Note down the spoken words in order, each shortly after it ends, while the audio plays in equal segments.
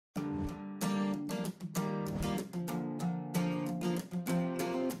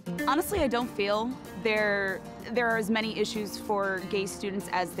Honestly, I don't feel there are as many issues for gay students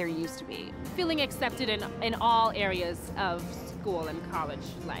as there used to be. Feeling accepted in all areas of school and college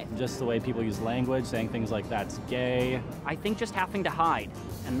life. Just the way people use language, saying things like that's gay. I think just having to hide,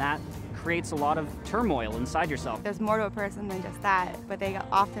 and that creates a lot of turmoil inside yourself. There's more to a person than just that, but they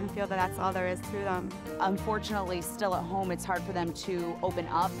often feel that that's all there is to them. Unfortunately, still at home, it's hard for them to open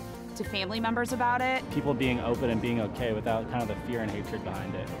up to family members about it. People being open and being okay without kind of the fear and hatred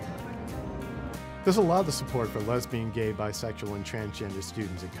behind it. There's a lot of support for lesbian, gay, bisexual, and transgender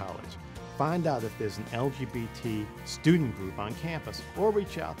students in college. Find out if there's an LGBT student group on campus or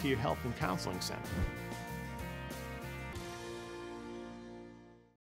reach out to your health and counseling center.